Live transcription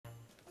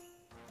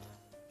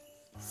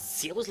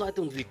Servus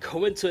Leute und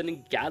willkommen zu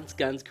einem ganz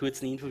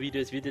kurzen Infovideo.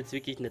 Es wird jetzt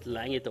wirklich nicht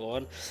lange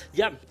dauern.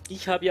 Ja,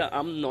 ich habe ja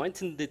am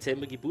 19.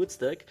 Dezember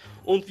Geburtstag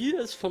und wie wir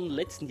es vom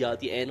letzten Jahr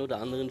die ein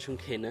oder anderen schon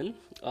kennen,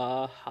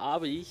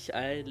 habe ich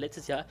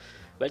letztes Jahr,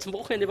 weil es am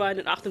Wochenende war,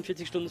 einen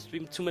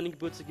 48-Stunden-Stream zu meinem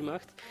Geburtstag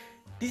gemacht.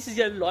 Dieses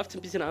Jahr läuft es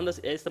ein bisschen anders,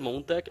 er ist am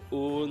Montag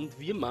und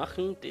wir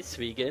machen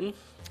deswegen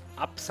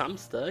ab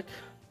Samstag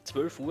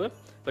 12 Uhr,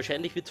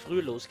 wahrscheinlich wird es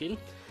früher losgehen,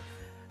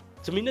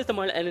 zumindest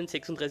einmal einen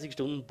 36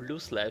 Stunden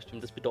plus Livestream.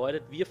 Das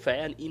bedeutet, wir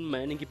feiern in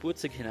meinen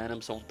Geburtstag hinein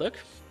am Sonntag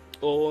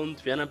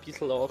und werden ein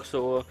bisschen auch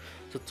so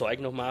Zeug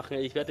noch machen.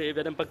 Ich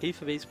werde ein paar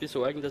Giveaways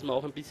besorgen, dass wir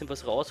auch ein bisschen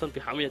was raushauen.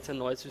 Wir haben jetzt ein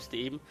neues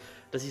System,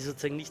 dass ich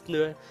sozusagen nicht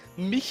nur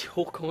mich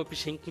hochkommen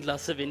beschenken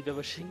lasse, wenn wer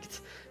was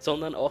schenkt,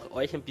 sondern auch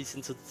euch ein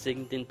bisschen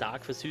sozusagen den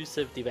Tag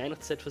versüße, die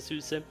Weihnachtszeit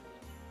versüße.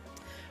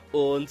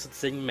 Und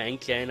sozusagen mein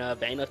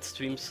kleiner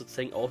Weihnachtsstream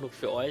sozusagen auch noch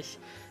für euch.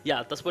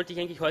 Ja, das wollte ich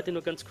eigentlich heute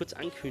nur ganz kurz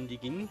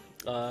ankündigen.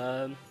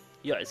 Ja,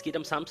 es geht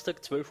am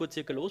Samstag 12 Uhr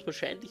circa los,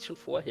 wahrscheinlich schon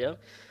vorher.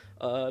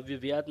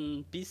 Wir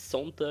werden bis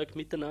Sonntag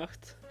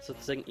Mitternacht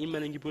sozusagen in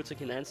meinen Geburtstag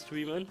hinein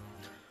streamen.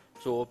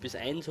 So bis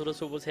 1 oder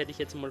sowas hätte ich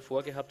jetzt mal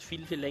vorgehabt.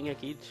 Viel länger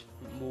geht.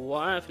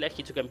 Boah, vielleicht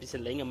geht sogar ein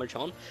bisschen länger, mal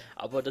schauen.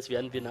 Aber das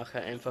werden wir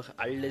nachher einfach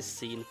alles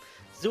sehen.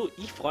 So,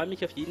 ich freue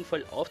mich auf jeden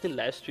Fall auf den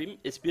Livestream.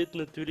 Es wird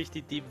natürlich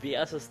die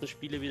diversesten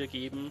Spiele wieder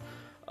geben.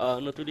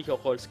 Natürlich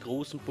auch als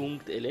großen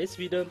Punkt LS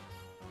wieder.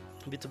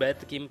 Wird es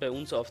weitergeben bei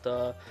uns auf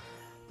der,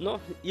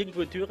 irgendwo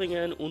in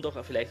Thüringen und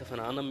auch vielleicht auf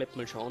einer anderen Map.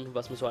 Mal schauen,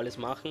 was wir so alles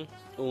machen.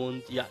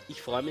 Und ja, ich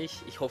freue mich.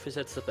 Ich hoffe, ihr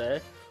seid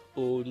dabei.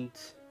 Und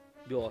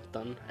ja,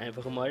 dann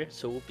einfach mal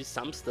so bis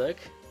Samstag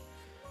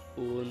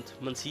und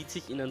man sieht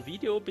sich in einem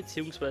Video,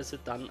 beziehungsweise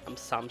dann am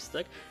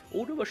Samstag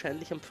oder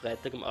wahrscheinlich am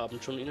Freitag am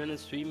Abend schon in einem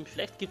Stream.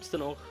 Vielleicht gibt es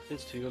dann auch den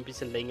Stream ein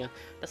bisschen länger.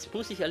 Das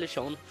muss ich alles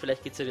schauen,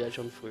 vielleicht geht es ja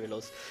schon früher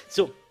los.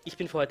 So, ich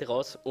bin für heute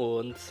raus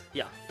und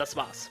ja, das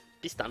war's.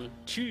 Bis dann.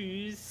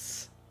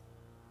 Tschüss.